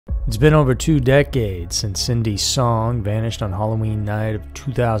It's been over 2 decades since Cindy's song vanished on Halloween night of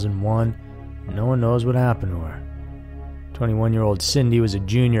 2001, and no one knows what happened to her. 21-year-old Cindy was a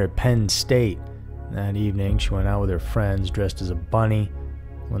junior at Penn State. That evening, she went out with her friends dressed as a bunny.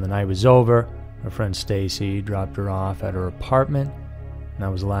 When the night was over, her friend Stacy dropped her off at her apartment, and that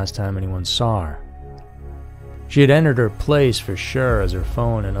was the last time anyone saw her. She had entered her place for sure, as her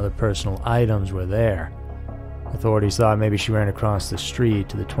phone and other personal items were there. Authorities thought maybe she ran across the street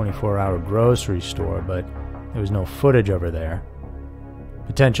to the 24-hour grocery store, but there was no footage of her there.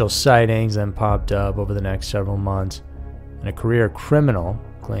 Potential sightings then popped up over the next several months, and a career criminal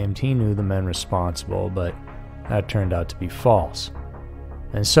claimed he knew the men responsible, but that turned out to be false.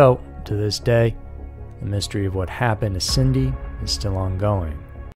 And so, to this day, the mystery of what happened to Cindy is still ongoing.